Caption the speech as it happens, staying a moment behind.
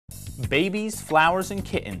Babies, flowers, and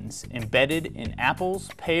kittens embedded in apples,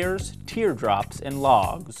 pears, teardrops, and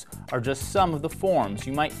logs are just some of the forms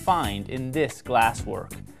you might find in this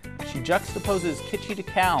glasswork. She juxtaposes kitschy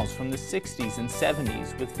decals from the 60s and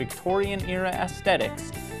 70s with Victorian-era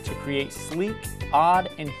aesthetics to create sleek, odd,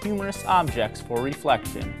 and humorous objects for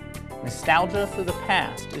reflection. Nostalgia for the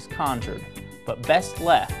past is conjured, but best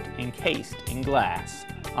left encased in glass.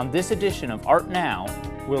 On this edition of Art Now,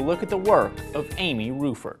 we'll look at the work of Amy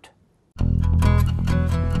Rueffert.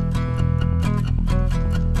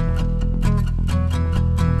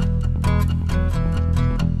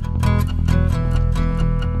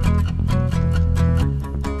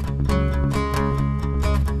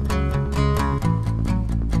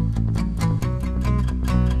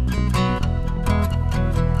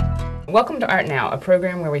 Welcome to Art Now, a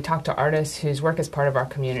program where we talk to artists whose work is part of our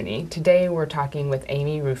community. Today we're talking with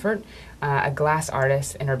Amy Rueffert, a glass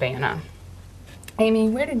artist in Urbana. Amy,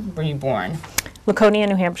 were you born? Laconia,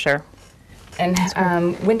 New Hampshire. And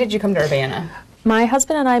when did you come to Urbana? My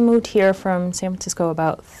husband and I moved here from San Francisco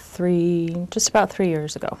just about 3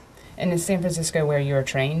 years ago. And is San Francisco where you were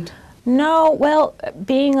trained? No, well,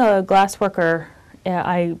 being a glass worker,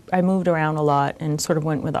 I moved around a lot and sort of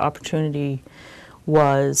went where the opportunity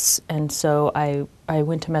was, and so I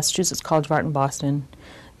went to Massachusetts College of Art in Boston,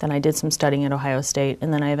 then I did some studying at Ohio State,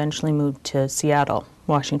 and then I eventually moved to Seattle,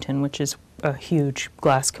 Washington, which is a huge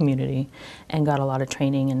glass community, and got a lot of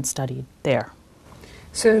training and studied there.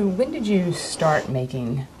 So when did you start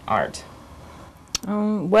making art?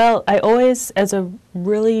 Well, I always, as a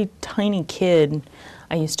really tiny kid,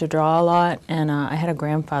 I used to draw a lot, and I had a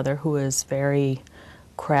grandfather who was very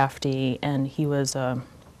crafty, and he was a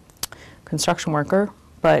construction worker,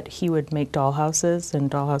 but he would make dollhouses and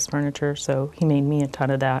dollhouse furniture, so he made me a ton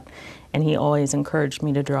of that. And he always encouraged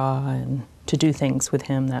me to draw and to do things with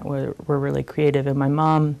him that were really creative. And my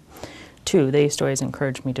mom, too, they used to always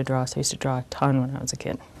encourage me to draw, so I used to draw a ton when I was a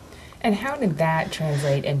kid. And how did that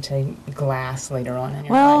translate into glass later on in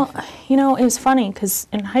your life? Well, you know, it was funny, because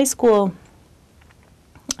in high school,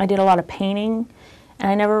 I did a lot of painting, and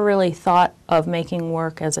I never really thought of making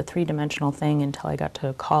work as a three-dimensional thing until I got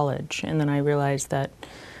to college. And then I realized that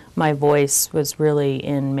my voice was really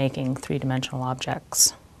in making three-dimensional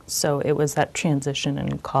objects. So it was that transition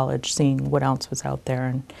in college, seeing what else was out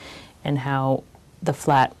there and how the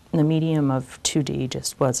medium of 2D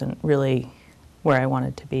just wasn't really where I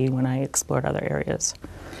wanted to be when I explored other areas.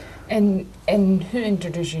 And who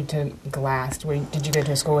introduced you to glass? Did you go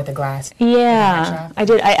to a school with a glass? Yeah, I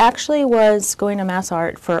did. I actually was going to Mass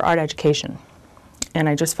Art for art education, and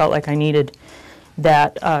I just felt like I needed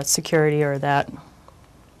that security or that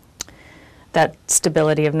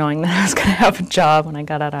stability of knowing that I was going to have a job when I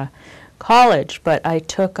got out of college. But I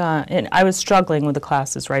took, and I was struggling with the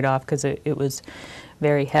classes right off because it was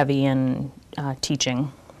very heavy in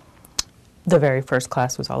teaching. The very first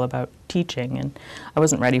class was all about teaching, and I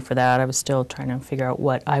wasn't ready for that. I was still trying to figure out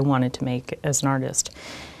what I wanted to make as an artist.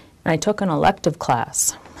 And I took an elective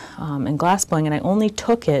class in glassblowing, and I only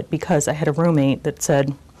took it because I had a roommate that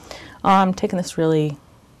said, "Oh, I'm taking this really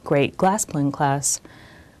great glassblowing class.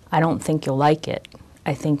 I don't think you'll like it.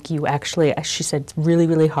 I think you actually," she said, "it's really,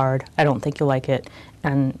 really hard. I don't think you'll like it,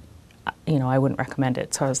 and you know, I wouldn't recommend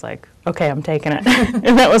it." So I was like, okay, I'm taking it.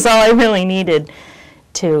 And that was all I really needed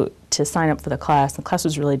to sign up for the class. The class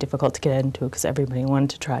was really difficult to get into because everybody wanted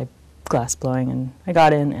to try glass blowing, and I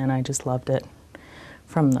got in and I just loved it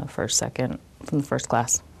from the first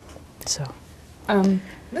class. So,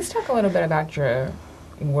 let's talk a little bit about your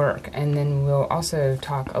work, and then we'll also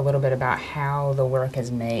talk a little bit about how the work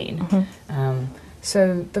is made. Mm-hmm.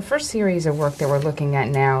 So the first series of work that we're looking at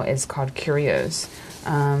now is called Curios,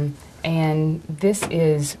 and this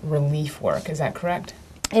is relief work. Is that correct?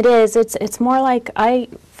 It is. It's more like, I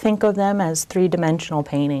think of them as three-dimensional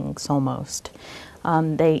paintings almost.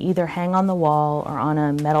 They either hang on the wall or on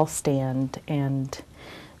a metal stand, and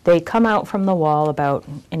they come out from the wall about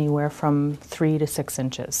anywhere from 3 to 6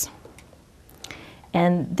 inches.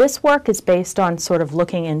 And this work is based on sort of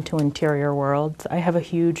looking into interior worlds. I have a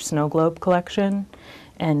huge snow globe collection,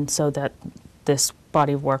 and so that this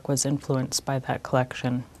body of work was influenced by that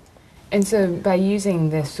collection. And so by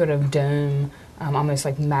using this sort of dome, almost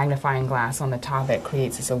like magnifying glass on the top, it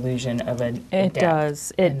creates this illusion of a depth. It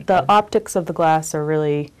does. The optics of the glass are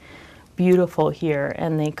really beautiful here,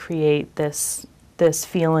 and they create this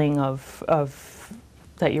feeling of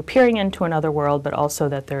that you're peering into another world, but also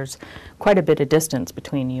that there's quite a bit of distance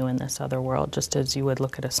between you and this other world, just as you would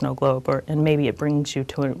look at a snow globe, and maybe it brings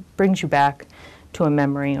you back to a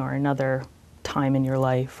memory or another time in your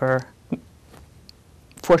life, or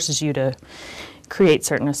forces you to create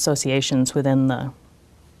certain associations within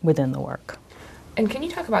within the work. And can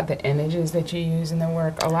you talk about the images that you use in the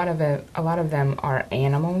work? A lot of them are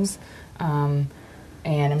animals, and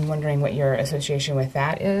I'm wondering what your association with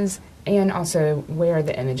that is, and also where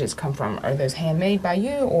the images come from. Are those handmade by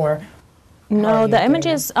you, or no? The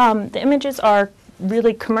images are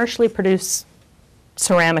really commercially produced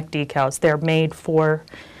ceramic decals. They're made for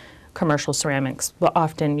commercial ceramics, but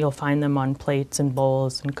often you'll find them on plates and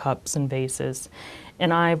bowls and cups and vases.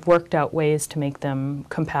 And I've worked out ways to make them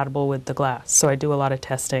compatible with the glass. So I do a lot of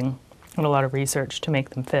testing and a lot of research to make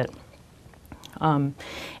them fit. And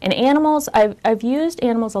animals, I've used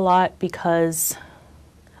animals a lot because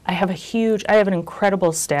I have an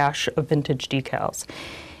incredible stash of vintage decals.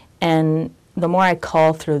 And the more I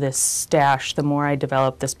cull through this stash, the more I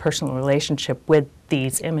develop this personal relationship with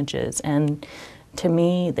these images. And to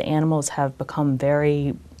me, the animals have become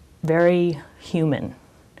very, very human.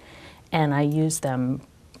 And I use them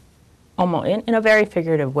almost in a very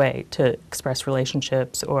figurative way to express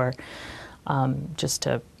relationships, or just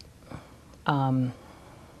to. I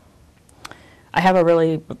have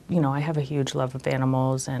a huge love of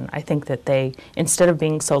animals, and I think that they, instead of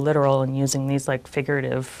being so literal and using these like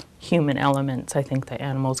figurative human elements, I think that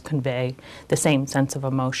animals convey the same sense of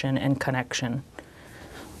emotion and connection.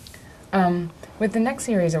 With the next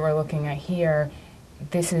series that we're looking at here,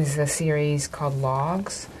 this is a series called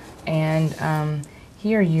Logs. And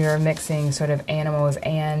here you're mixing sort of animals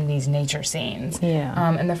and these nature scenes.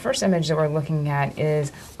 Yeah. And the first image that we're looking at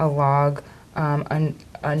is a log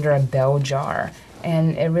under a bell jar.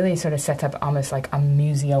 And it really sort of sets up almost like a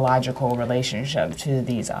museological relationship to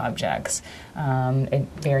these objects. It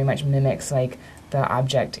very much mimics like the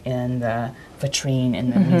object in the vitrine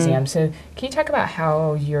in the museum. So can you talk about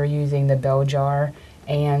how you're using the bell jar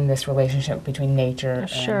and this relationship between nature?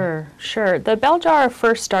 Sure. The bell jar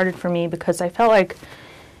first started for me because I felt like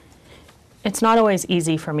it's not always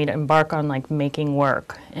easy for me to embark on like making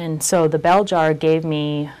work. And so the bell jar gave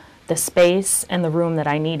me the space and the room that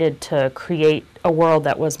I needed to create a world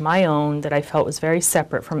that was my own, that I felt was very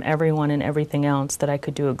separate from everyone and everything else, that I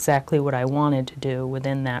could do exactly what I wanted to do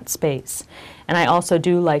within that space. And I also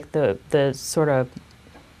do like the sort of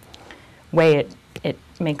way it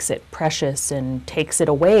makes it precious and takes it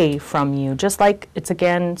away from you, just like it's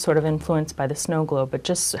again sort of influenced by the snow globe, but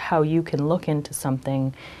just how you can look into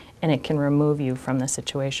something and it can remove you from the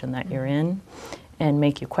situation that you're in and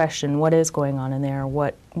make you question what is going on in there,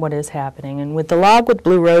 what is happening. And with the log with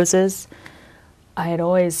blue roses, I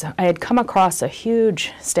had come across a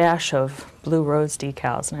huge stash of blue rose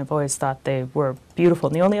decals, and I've always thought they were beautiful.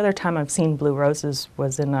 And the only other time I've seen blue roses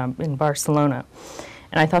was in Barcelona.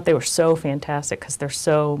 And I thought they were so fantastic because they're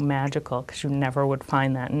so magical, because you never would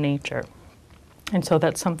find that in nature. And so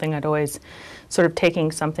that's something I'd always sort of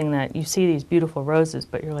taking something that you see these beautiful roses,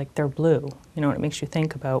 but you're like, they're blue. You know, and it makes you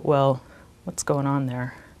think about, well, what's going on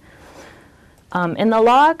there? And the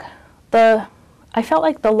log, I felt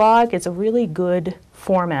like the log is a really good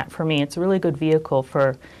format for me. It's a really good vehicle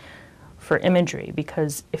for imagery,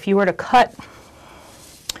 because if you were to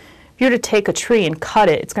take a tree and cut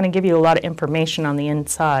it, it's going to give you a lot of information on the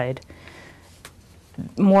inside,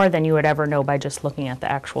 more than you would ever know by just looking at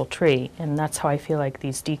the actual tree. And that's how I feel like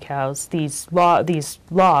these decals, these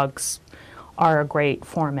logs are a great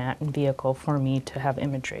format and vehicle for me to have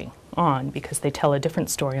imagery on, because they tell a different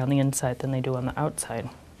story on the inside than they do on the outside.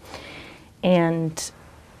 And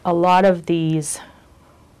a lot of this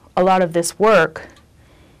work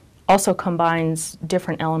also combines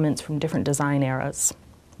different elements from different design eras,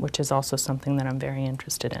 which is also something that I'm very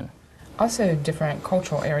interested in. Also, different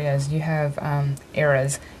cultural areas. You have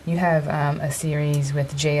eras. You have a series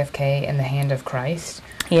with JFK and the Hand of Christ.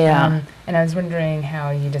 Yeah. And I was wondering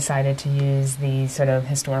how you decided to use these sort of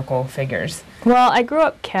historical figures. Well, I grew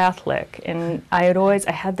up Catholic, and I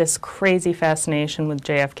had this crazy fascination with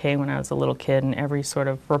JFK when I was a little kid, and every sort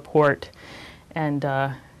of report and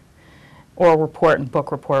oral report and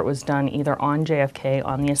book report was done either on JFK,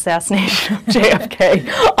 on the assassination of JFK,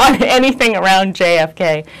 on anything around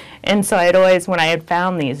JFK. And so when I had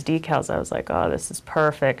found these decals, I was like, oh, this is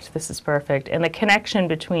perfect. And the connection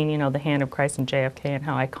between, the Hand of Christ and JFK and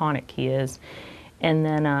how iconic he is. And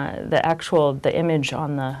then the image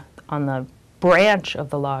on the branch of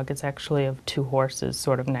the log is actually of two horses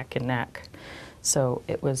sort of neck and neck. So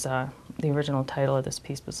it was, the original title of this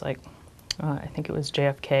piece was like, I think it was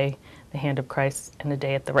JFK, the Hand of Christ, and A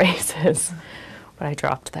Day at the Races. But I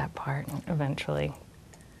dropped that part eventually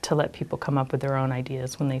to let people come up with their own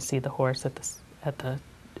ideas when they see the horse at the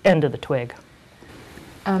end of the twig.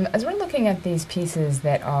 As we're looking at these pieces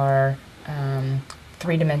that are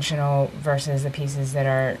three-dimensional versus the pieces that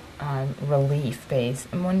are relief-based,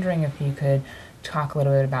 I'm wondering if you could talk a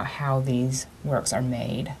little bit about how these works are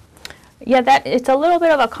made? Yeah, it's a little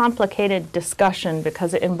bit of a complicated discussion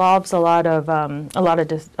because it involves a lot of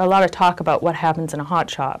talk about what happens in a hot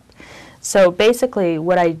shop. So basically,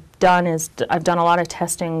 what I've done is I've done a lot of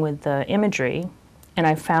testing with the imagery, and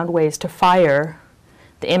I've found ways to fire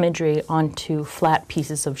the imagery onto flat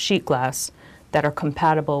pieces of sheet glass that are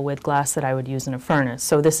compatible with glass that I would use in a furnace.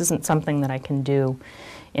 So this isn't something that I can do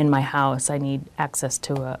in my house. I need access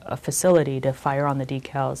to a facility to fire on the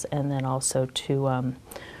decals, and then also to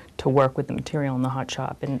work with the material in the hot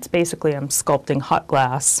shop. And it's basically I'm sculpting hot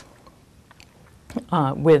glass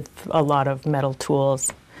with a lot of metal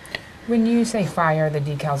tools. When you say fire the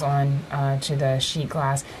decals on to the sheet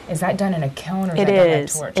glass, is that done in a kiln or is It that done by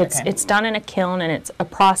is. torch? It's done in a kiln, and it's a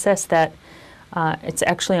process that it's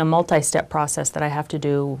actually a multi-step process that I have to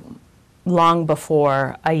do long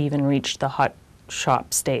before I even reach the hot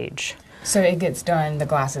shop stage. So it gets done, the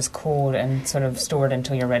glass is cooled and sort of stored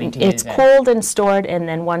until you're ready to use it? It's cooled and stored and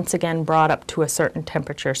then once again brought up to a certain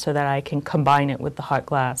temperature so that I can combine it with the hot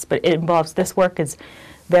glass. But it involves, this work is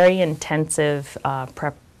very intensive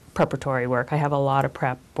preparatory work. I have a lot of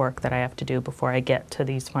prep work that I have to do before I get to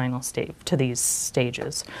these these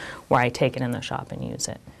stages where I take it in the shop and use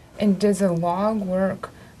it. And does the log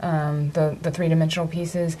work, the three-dimensional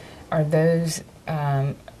pieces, are those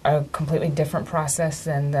a completely different process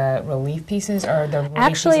than the relief pieces, or are the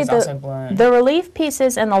relief pieces also blown? The relief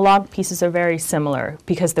pieces and the log pieces are very similar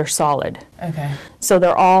because they're solid. Okay. So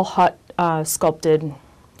they're all hot sculpted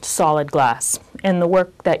solid glass. And the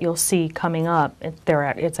work that you'll see coming up,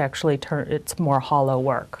 it's more hollow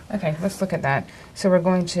work. Okay, let's look at that. So we're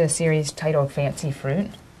going to a series titled Fancy Fruit.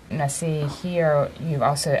 And I see here you've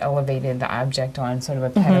also elevated the object on sort of a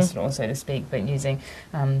pedestal, so to speak, but using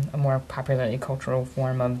a more popularly cultural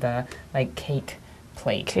form of the cake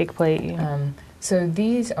plate. Cake plate, yeah. So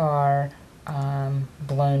these are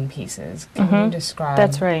blown pieces. Can you describe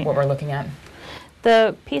what we're looking at?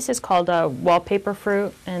 The piece is called Wallpaper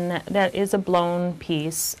Fruit, and that is a blown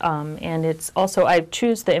piece. And it's also, I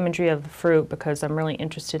choose the imagery of the fruit because I'm really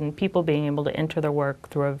interested in people being able to enter their work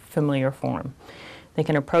through a familiar form. They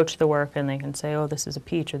can approach the work and they can say, oh, this is a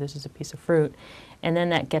peach or this is a piece of fruit. And then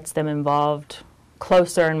that gets them involved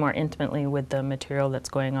closer and more intimately with the material that's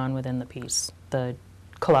going on within the piece, the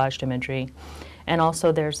collaged imagery. And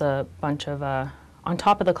also there's a bunch of, on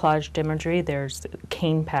top of the collaged imagery, there's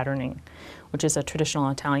cane patterning, which is a traditional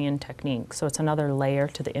Italian technique. So it's another layer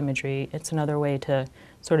to the imagery. It's another way to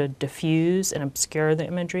sort of diffuse and obscure the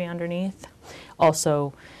imagery underneath.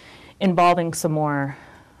 Also involving some more,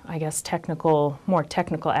 I guess, more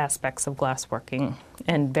technical aspects of glassworking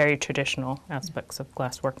and very traditional aspects of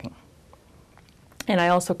glassworking. And I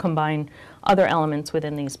also combine other elements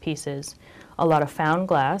within these pieces. A lot of found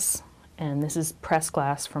glass, and this is pressed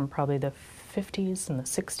glass from probably the 50s and the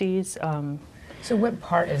 60s. So what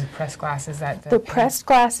part is pressed glass? Is that the pressed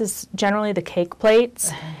glass is generally the cake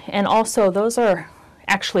plates, and also those are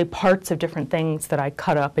actually parts of different things that I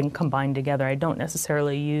cut up and combine together. I don't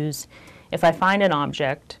necessarily use, if I find an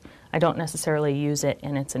object, I don't necessarily use it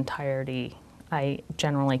in its entirety. I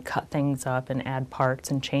generally cut things up and add parts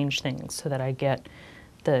and change things so that I get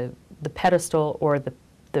the pedestal or the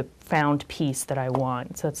found piece that I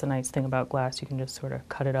want. So that's the nice thing about glass. You can just sort of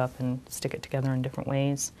cut it up and stick it together in different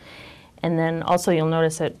ways. And then also you'll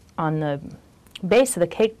notice that on the base of the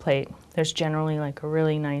cake plate, there's generally like a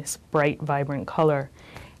really nice, bright, vibrant color.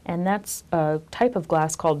 And that's a type of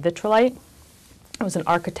glass called vitrolite. It was an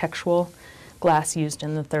architectural glass used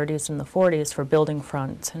in the 30s and the 40s for building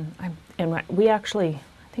fronts. And we actually,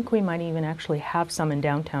 I think we might even actually have some in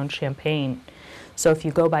downtown Champaign. So if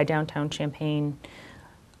you go by downtown Champaign,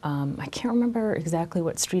 I can't remember exactly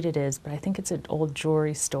what street it is, but I think it's an old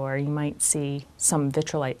jewelry store. You might see some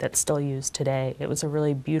vitrolite that's still used today. It was a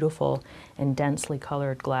really beautiful and densely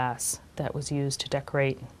colored glass that was used to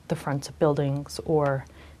decorate the fronts of buildings or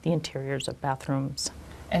the interiors of bathrooms.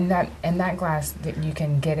 And that glass, that you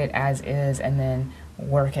can get it as is and then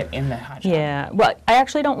work it in the hot shop? Yeah. Well, I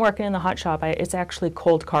actually don't work it in the hot shop. It's actually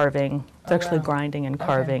cold carving. It's actually grinding and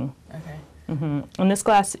carving. Okay. And this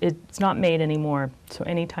glass, it's not made anymore, so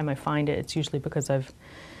anytime I find it, it's usually because I've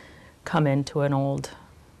come into an old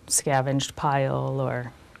scavenged pile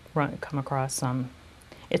or come across some.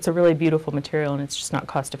 It's a really beautiful material, and it's just not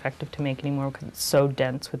cost effective to make anymore because it's so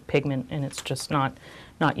dense with pigment, and it's just not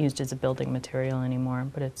used as a building material anymore,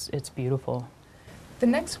 but it's beautiful. The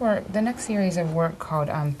next series of work called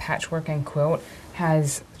Patchwork and Quilt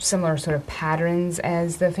has similar sort of patterns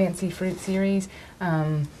as the Fancy Fruit series,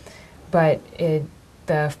 but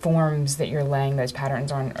the forms that you're laying those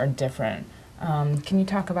patterns on are different. Can you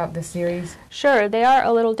talk about this series? Sure, they are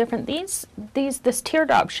a little different. This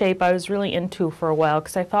teardrop shape I was really into for a while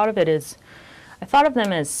because I thought of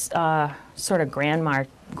them as sort of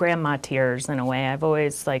grandma tears in a way. I've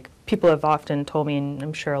always, people have often told me, and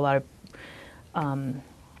I'm sure a lot of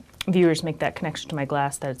viewers make that connection to my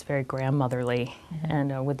glass, that it's very grandmotherly,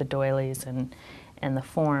 and with the doilies and the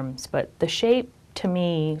forms. But the shape, to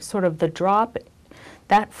me, sort of the drop,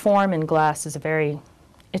 that form in glass is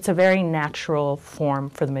it's a very natural form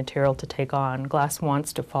for the material to take on. Glass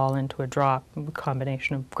wants to fall into a drop, a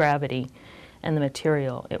combination of gravity and the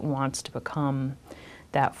material. It wants to become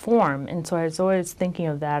that form. And so I was always thinking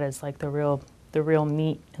of that as like the real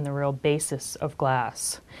meat and the real basis of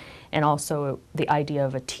glass, and also the idea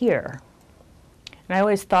of a tear. And I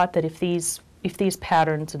always thought that if these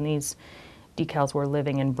patterns and these decals were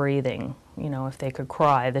living and breathing, if they could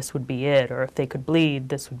cry, this would be it, or if they could bleed,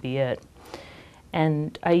 this would be it.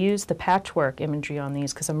 And I use the patchwork imagery on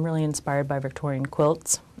these because I'm really inspired by Victorian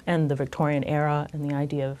quilts and the Victorian era and the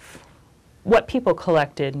idea of what people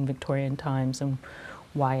collected in Victorian times and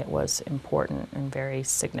why it was important and very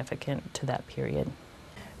significant to that period.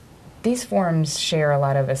 These forms share a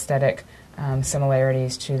lot of aesthetic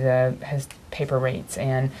similarities to the paperweights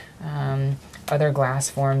and other glass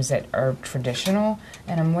forms that are traditional.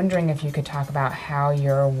 And I'm wondering if you could talk about how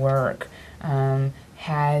your work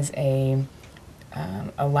has a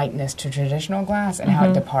likeness to traditional glass and how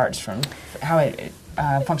it departs from how it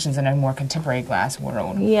functions in a more contemporary glass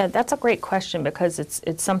world. Yeah, that's a great question because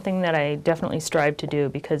it's something that I definitely strive to do,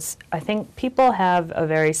 because I think people have a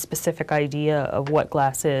very specific idea of what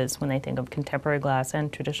glass is when they think of contemporary glass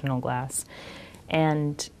and traditional glass.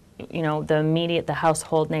 And the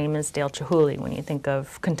household name is Dale Chihuly when you think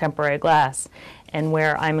of contemporary glass. And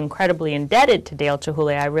where I'm incredibly indebted to Dale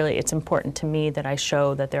Chihuly, it's important to me that I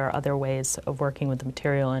show that there are other ways of working with the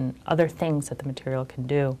material and other things that the material can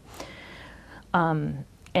do.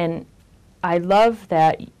 And I love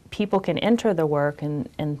that people can enter the work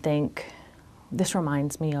and think, this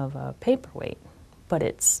reminds me of a paperweight. But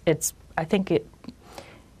I think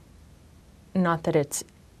not that it's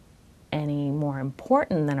any more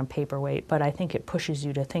important than a paperweight, but I think it pushes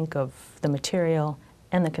you to think of the material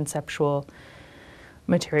and the conceptual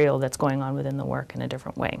material that's going on within the work in a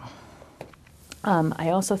different way. I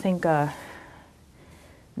also think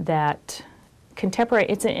that contemporary,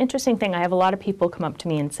 it's an interesting thing. I have a lot of people come up to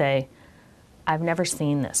me and say, I've never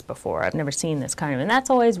seen this before. I've never seen this kind of, and that's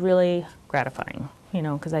always really gratifying,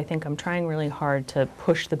 because I think I'm trying really hard to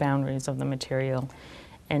push the boundaries of the material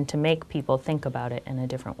and to make people think about it in a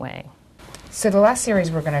different way. So the last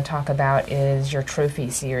series we're going to talk about is your trophy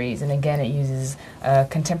series, and again it uses a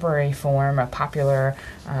contemporary form, a popular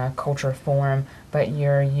culture form, but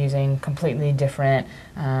you're using completely different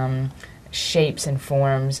shapes and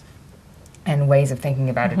forms and ways of thinking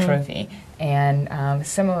about a trophy. And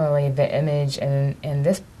similarly, the image in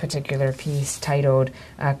this particular piece titled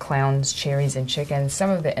Clowns, Cherries, and Chickens, some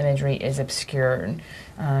of the imagery is obscured.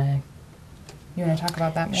 You want to talk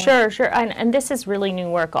about that more? Sure. And this is really new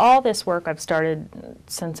work. All this work I've started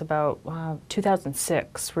since about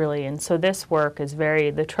 2006, really. And so this work is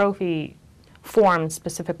the trophy forms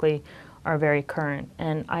specifically are very current.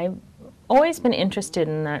 And I've always been interested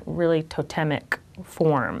in that really totemic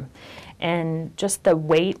form. And just the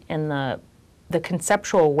weight and the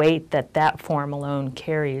conceptual weight that form alone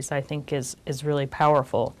carries, I think, is really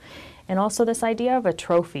powerful. And also this idea of a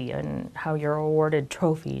trophy and how you're awarded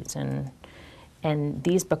trophies, and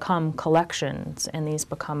these become collections, and these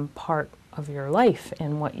become part of your life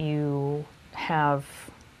and what you have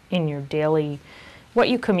in your daily, what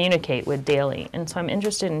you communicate with daily. And so I'm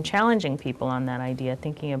interested in challenging people on that idea,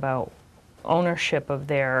 thinking about ownership of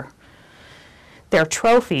their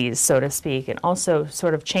trophies, so to speak, and also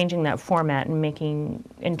sort of changing that format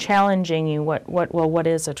and challenging you what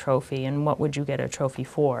is a trophy and what would you get a trophy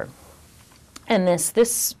for. And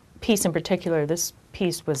this piece in particular,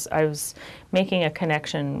 I was making a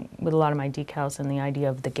connection with a lot of my decals and the idea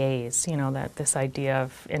of the gaze, that this idea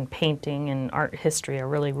of, in painting and art history, a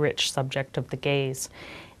really rich subject of the gaze,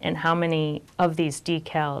 and how many of these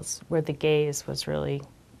decals where the gaze was really,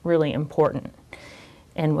 really important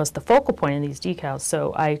and was the focal point of these decals.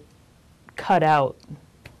 So I cut out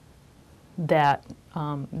that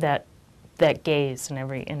gaze in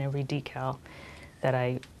every decal that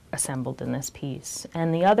I assembled in this piece.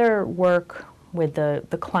 And the other work with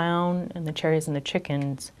the clown and the cherries and the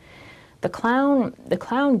chickens, the clown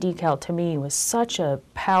decal to me was such a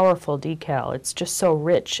powerful decal. It's just so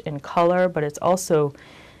rich in color, but it's also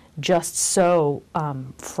just so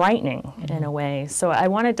frightening in a way. So I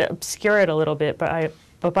wanted to obscure it a little bit, but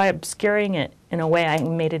but by obscuring it in a way, I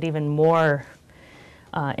made it even more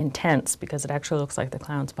intense, because it actually looks like the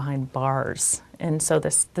clown's behind bars. And so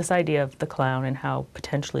this idea of the clown and how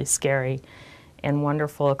potentially scary and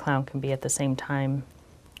wonderful a clown can be at the same time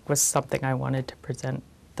was something I wanted to present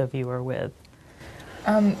the viewer with.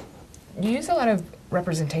 You use a lot of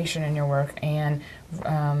representation in your work, and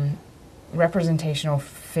representational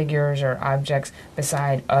figures or objects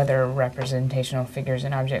beside other representational figures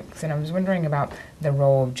and objects. And I was wondering about the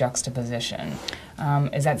role of juxtaposition.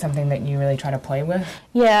 Is that something that you really try to play with?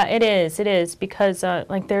 Yeah, it is, because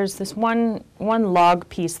like there's this one log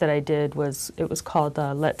piece that I did, it was called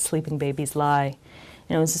Let Sleeping Babies Lie.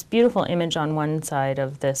 And it was this beautiful image on one side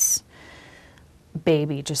of this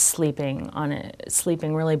baby just sleeping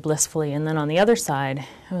really blissfully, and then on the other side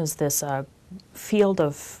it was this field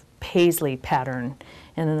of paisley pattern,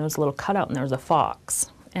 and then there was a little cutout and there was a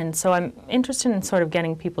fox. And so I'm interested in sort of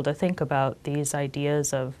getting people to think about these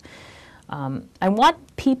ideas of I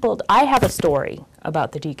want people I have a story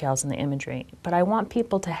about the decals and the imagery, but I want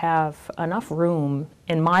people to have enough room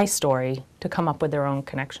in my story to come up with their own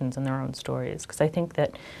connections and their own stories, because I think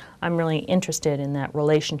that I'm really interested in that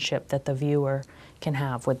relationship that the viewer can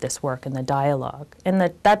have with this work and the dialogue. And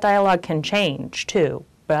that dialogue can change too,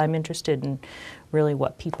 but I'm interested in really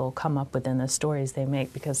what people come up with in the stories they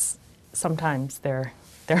make, because sometimes they're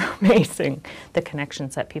amazing, the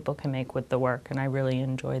connections that people can make with the work, and I really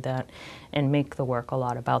enjoy that and make the work a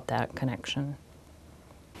lot about that connection.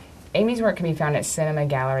 Amy's work can be found at Cinema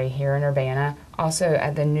Gallery here in Urbana, also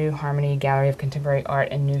at the New Harmony Gallery of Contemporary Art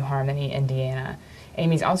in New Harmony, Indiana.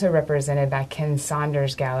 Amy's also represented by Ken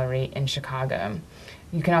Saunders Gallery in Chicago.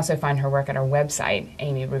 You can also find her work at our website,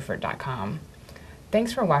 amyrueffert.com.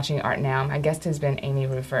 Thanks for watching Art Now. My guest has been Amy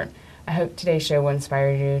Rueffert. I hope today's show will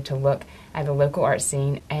inspire you to look at the local art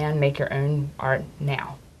scene and make your own art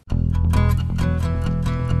now.